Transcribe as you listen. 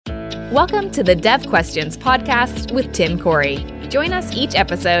Welcome to the Dev Questions podcast with Tim Corey. Join us each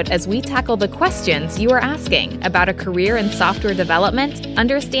episode as we tackle the questions you are asking about a career in software development,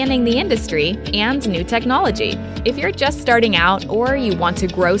 understanding the industry, and new technology. If you're just starting out or you want to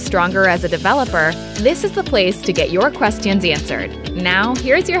grow stronger as a developer, this is the place to get your questions answered. Now,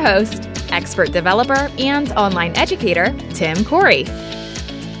 here's your host, expert developer and online educator, Tim Corey.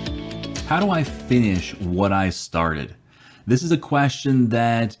 How do I finish what I started? This is a question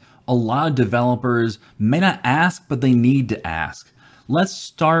that a lot of developers may not ask, but they need to ask. Let's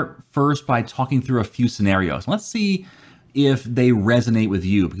start first by talking through a few scenarios. Let's see if they resonate with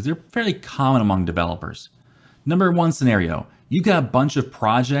you because they're fairly common among developers. Number one scenario, you've got a bunch of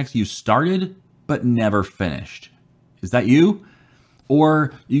projects you started but never finished. Is that you?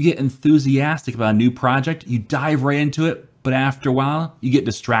 Or you get enthusiastic about a new project, you dive right into it, but after a while, you get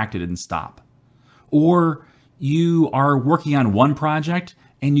distracted and stop. Or you are working on one project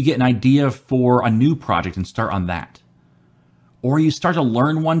and you get an idea for a new project and start on that. Or you start to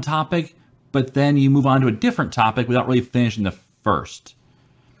learn one topic, but then you move on to a different topic without really finishing the first.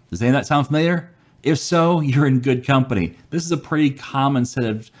 Does any of that sound familiar? If so, you're in good company. This is a pretty common set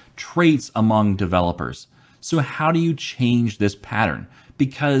of traits among developers. So how do you change this pattern?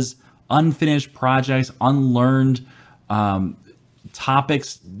 Because unfinished projects, unlearned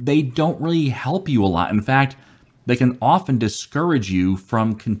topics, they don't really help you a lot. In fact, they can often discourage you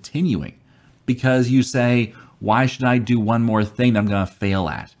from continuing because you say, why should I do one more thing that I'm going to fail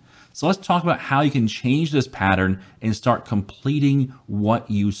at? So let's talk about how you can change this pattern and start completing what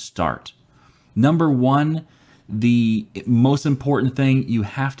you start. Number one, the most important thing, you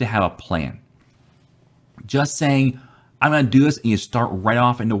have to have a plan. Just saying, I'm going to do this and you start right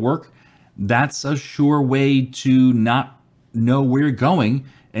off into work, that's a sure way to not know where you're going.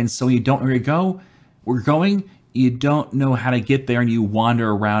 And so you don't know where we're going, you don't know how to get there and you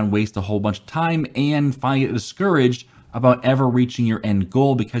wander around, waste a whole bunch of time and finally get discouraged about ever reaching your end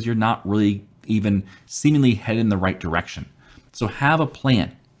goal because you're not really even seemingly headed in the right direction. So have a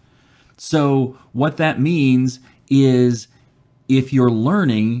plan. So what that means is if you're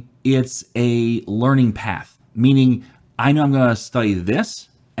learning, it's a learning path, meaning I know I'm going to study this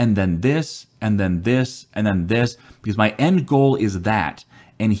and then this and then this and then this because my end goal is that.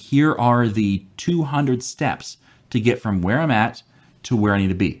 And here are the 200 steps to get from where I'm at to where I need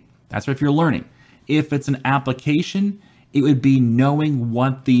to be. That's what if you're learning. If it's an application, it would be knowing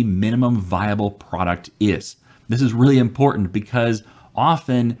what the minimum viable product is. This is really important because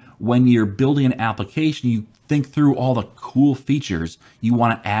often when you're building an application, you think through all the cool features you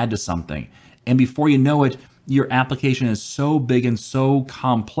want to add to something. And before you know it, your application is so big and so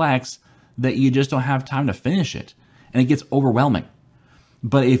complex that you just don't have time to finish it. And it gets overwhelming.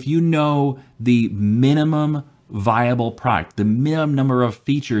 But if you know the minimum viable product, the minimum number of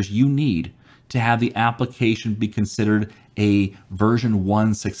features you need to have the application be considered a version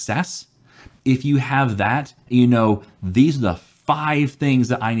 1 success, if you have that, you know, these are the 5 things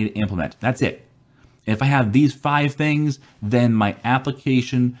that I need to implement. That's it. If I have these 5 things, then my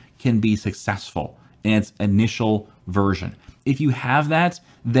application can be successful in its initial version. If you have that,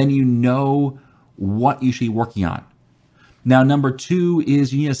 then you know what you should be working on. Now, number 2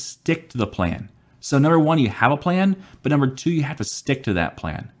 is you need to stick to the plan. So number 1, you have a plan, but number 2, you have to stick to that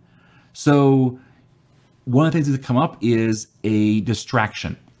plan. So one of the things that come up is a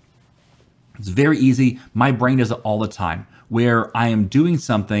distraction. It's very easy. My brain does it all the time, where I am doing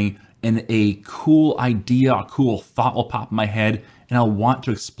something and a cool idea, a cool thought will pop in my head and I'll want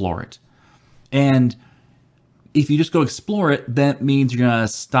to explore it. And if you just go explore it, that means you're going to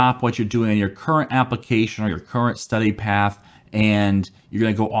stop what you're doing in your current application or your current study path, and you're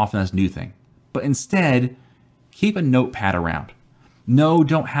going to go off on this new thing. But instead, keep a notepad around. No,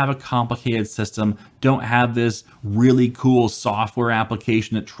 don't have a complicated system. Don't have this really cool software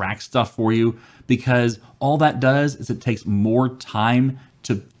application that tracks stuff for you, because all that does is it takes more time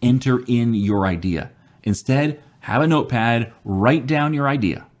to enter in your idea. Instead, have a notepad, write down your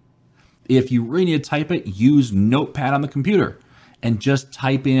idea. If you really need to type it, use Notepad on the computer and just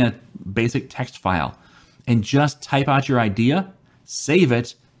type in a basic text file and just type out your idea, save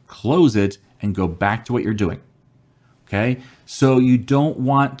it, close it, and go back to what you're doing. Okay? So you don't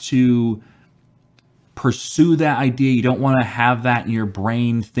want to pursue that idea. You don't want to have that in your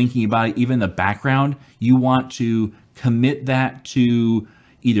brain thinking about it, even in the background. You want to commit that to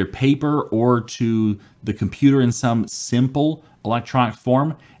either paper or to the computer in some simple electronic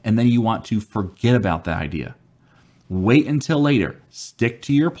form, and then you want to forget about that idea. Wait until later, stick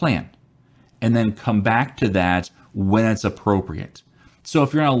to your plan, and then come back to that when it's appropriate. So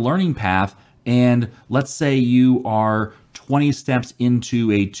if you're on a learning path, And let's say you are 20 steps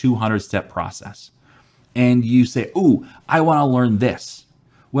into a 200-step process. And you say, ooh, I want to learn this.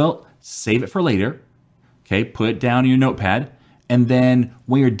 Well, save it for later. Okay, put it down in your notepad. And then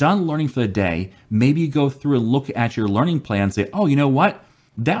when you're done learning for the day, maybe you go through and look at your learning plan and say, oh, you know what?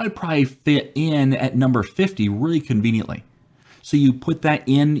 That would probably fit in at number 50 really conveniently. So you put that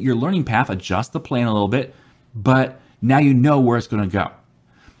in your learning path, adjust the plan a little bit, but now you know where it's going to go.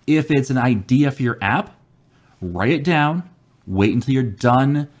 If it's an idea for your app, write it down, wait until you're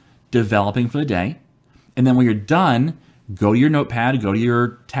done developing for the day. And then when you're done, go to your notepad, go to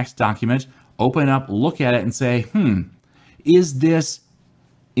your text document, open it up, look at it and say, is this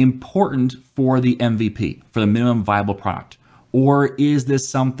important for the MVP, for the minimum viable product? Or is this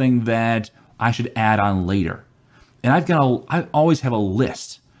something that I should add on later? And I always have a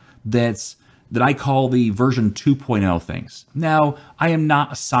list that I call the version 2.0 things. Now, I am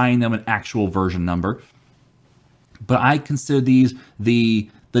not assigning them an actual version number, but I consider these the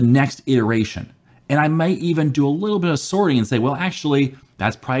next iteration. And I might even do a little bit of sorting and say, well, actually,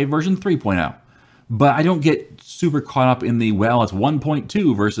 that's probably version 3.0. But I don't get super caught up in the, well, it's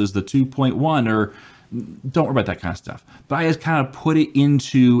 1.2 versus the 2.1, or don't worry about that kind of stuff. But I just kind of put it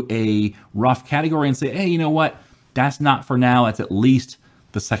into a rough category and say, hey, you know what? That's not for now. That's at least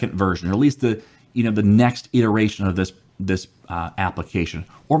the second version, or at least the next iteration of this application.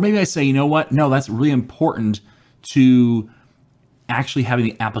 Or maybe I say, you know what? No, that's really important to actually having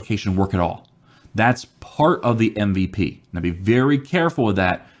the application work at all. That's part of the MVP. Now be very careful with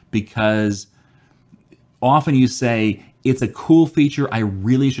that, because often you say, it's a cool feature, I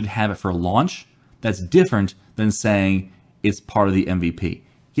really should have it for launch. That's different than saying it's part of the MVP.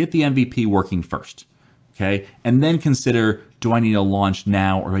 Get the MVP working first, okay? And then consider, do I need to launch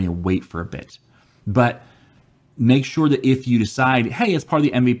now or do I need to wait for a bit? But make sure that if you decide, hey, it's part of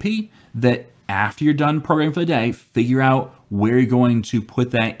the MVP, that after you're done programming for the day, figure out where you're going to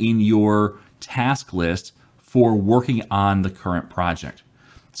put that in your task list for working on the current project.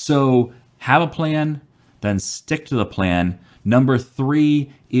 So have a plan, then stick to the plan. Number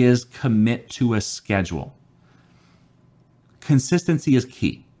 3 is commit to a schedule. Consistency is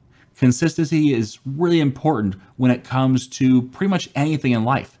key. Consistency is really important when it comes to pretty much anything in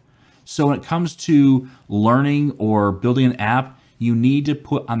life. So when it comes to learning or building an app, you need to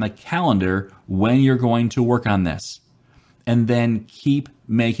put on the calendar when you're going to work on this, and then keep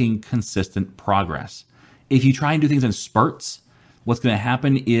making consistent progress. If you try and do things in spurts, what's going to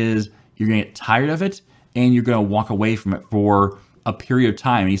happen is you're going to get tired of it and you're going to walk away from it for a period of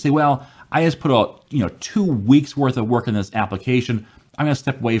time. And you say, well, I just put 2 weeks worth of work in this application. I'm going to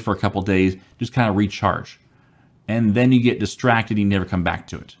step away for a couple days, just kind of recharge. And then you get distracted and you never come back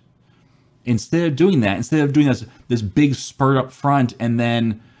to it. Instead of doing that, instead of doing this big spurt up front and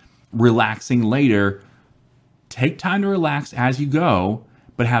then relaxing later, take time to relax as you go,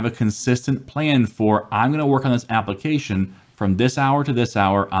 but have a consistent plan for, I'm going to work on this application from this hour to this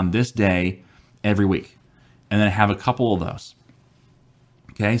hour on this day every week. And then have a couple of those.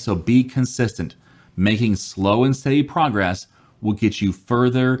 Okay, so be consistent. Making slow and steady progress will get you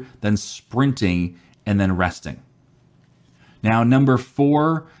further than sprinting and then resting. Now, number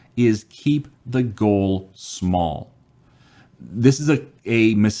 4 is keep the goal small. This is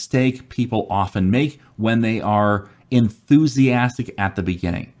a mistake people often make when they are enthusiastic at the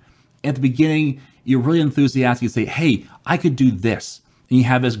beginning. At the beginning, you're really enthusiastic. You say, hey, I could do this. And you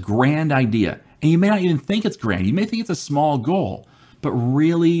have this grand idea. And you may not even think it's grand. You may think it's a small goal. But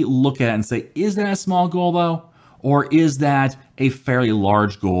really look at it and say, is that a small goal though? Or is that a fairly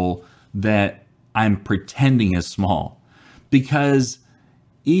large goal that I'm pretending is small? Because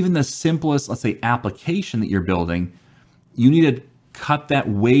even the simplest, let's say, application that you're building, you need to cut that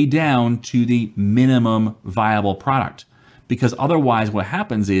way down to the minimum viable product. Because otherwise what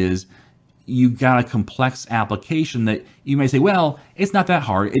happens is you got a complex application that you may say, well, it's not that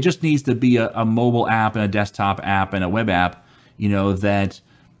hard. It just needs to be a mobile app and a desktop app and a web app,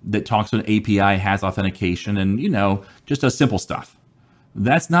 that talks to an API, has authentication, and, just a simple stuff.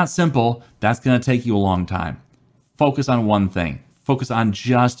 That's not simple. That's going to take you a long time. Focus on one thing. Focus on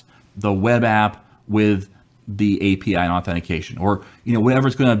just the web app with the API and authentication, or, whatever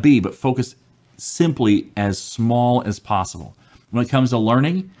it's going to be, but focus simply as small as possible. When it comes to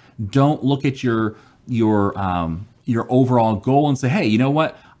learning, don't look at your overall goal and say, hey, you know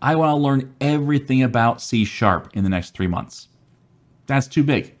what? I want to learn everything about C# in the next 3 months. That's too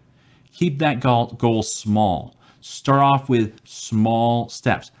big. Keep that goal small. Start off with small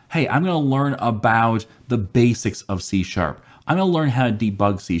steps. Hey, I'm going to learn about the basics of C#. I'm going to learn how to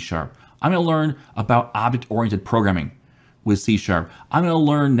debug C#. I'm going to learn about object-oriented programming. with C#. I'm going to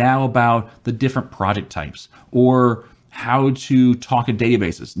learn now about the different project types or how to talk to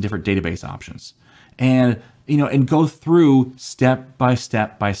databases, different database options. And, and go through step by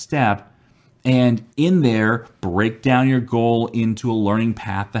step by step. And in there, break down your goal into a learning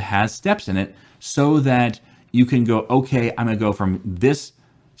path that has steps in it so that you can go, okay, I'm going to go from this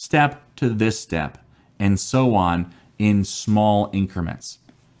step to this step and so on in small increments.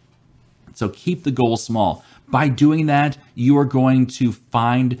 So keep the goal small. By doing that, you are going to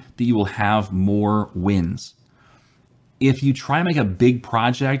find that you will have more wins. If you try to make a big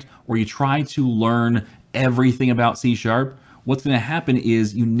project or you try to learn everything about C#, what's going to happen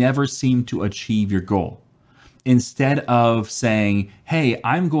is you never seem to achieve your goal. Instead of saying, hey,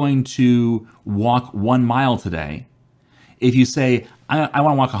 I'm going to walk 1 mile today, if you say, I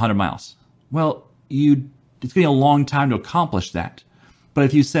want to walk 100 miles, well, it's going to be a long time to accomplish that. But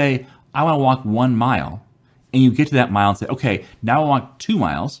if you say, I want to walk 1 mile, and you get to that mile and say, okay, now I walk 2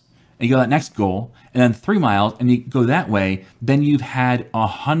 miles, and you go to that next goal, and then 3 miles, and you go that way, then you've had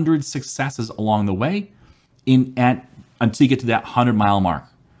 100 successes along the way until you get to that 100-mile mark.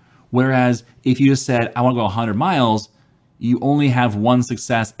 Whereas if you just said, I want to go 100 miles, you only have one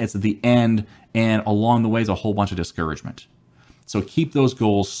success. It's at the end, and along the way is a whole bunch of discouragement. So keep those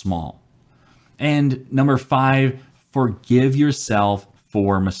goals small. And number 5, forgive yourself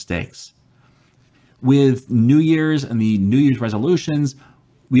for mistakes. With New Year's and the New Year's resolutions,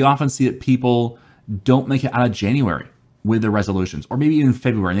 we often see that people don't make it out of January with their resolutions, or maybe even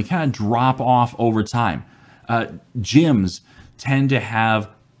February, and they kind of drop off over time. Gyms tend to have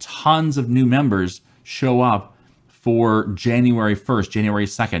tons of new members show up for January 1st, January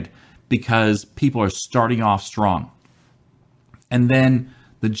 2nd, because people are starting off strong. And then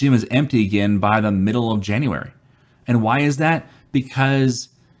the gym is empty again by the middle of January. And why is that? Because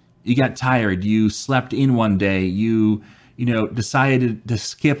you got tired, you slept in one day, you decided to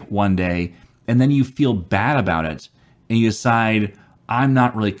skip one day, and then you feel bad about it, and you decide, I'm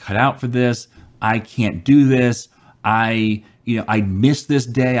not really cut out for this, I can't do this, I missed this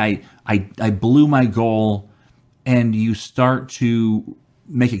day, I blew my goal, and you start to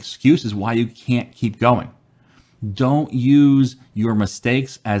make excuses why you can't keep going. Don't use your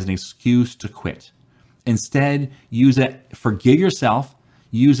mistakes as an excuse to quit. Instead, forgive yourself,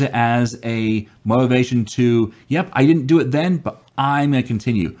 use it as a motivation to, yep, I didn't do it then, but I'm going to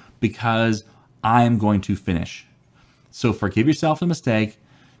continue because I'm going to finish. So forgive yourself the mistake.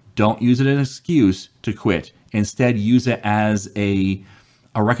 Don't use it as an excuse to quit. Instead, use it as a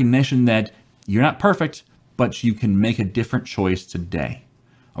recognition that you're not perfect, but you can make a different choice today.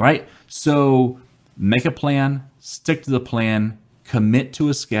 All right? So make a plan, stick to the plan, commit to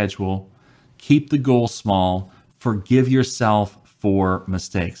a schedule, keep the goal small, forgive yourself for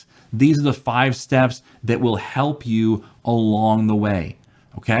mistakes. These are the 5 steps that will help you along the way.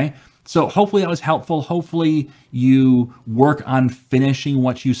 Okay? So hopefully that was helpful. Hopefully you work on finishing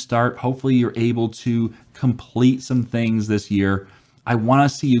what you start. Hopefully you're able to complete some things this year. I want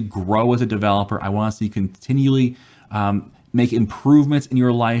to see you grow as a developer. I want to see you continually make improvements in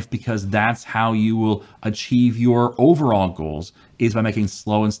your life, because that's how you will achieve your overall goals, is by making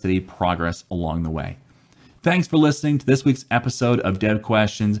slow and steady progress along the way. Thanks for listening to this week's episode of Dev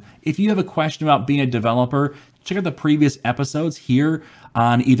Questions. If you have a question about being a developer, check out the previous episodes here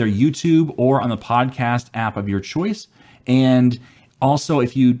on either YouTube or on the podcast app of your choice. And also,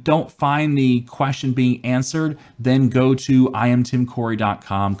 if you don't find the question being answered, then go to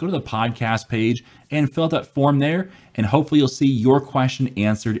iamtimcorey.com, go to the podcast page and fill out that form there. And hopefully you'll see your question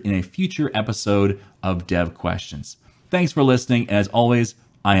answered in a future episode of Dev Questions. Thanks for listening. And as always,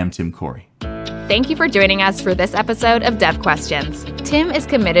 I am Tim Corey. Thank you for joining us for this episode of Dev Questions. Tim is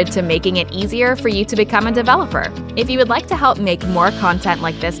committed to making it easier for you to become a developer. If you would like to help make more content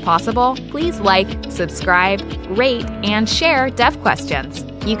like this possible, please like, subscribe, rate, and share Dev Questions.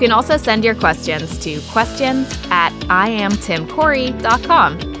 You can also send your questions to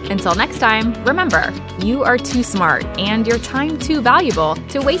questions@iamtimcorey.com. Until next time, remember, you are too smart and your time too valuable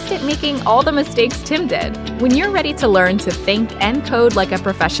to waste it making all the mistakes Tim did. When you're ready to learn to think and code like a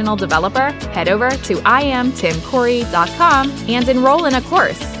professional developer, head over to iamtimcorey.com and enroll in a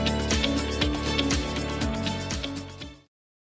course.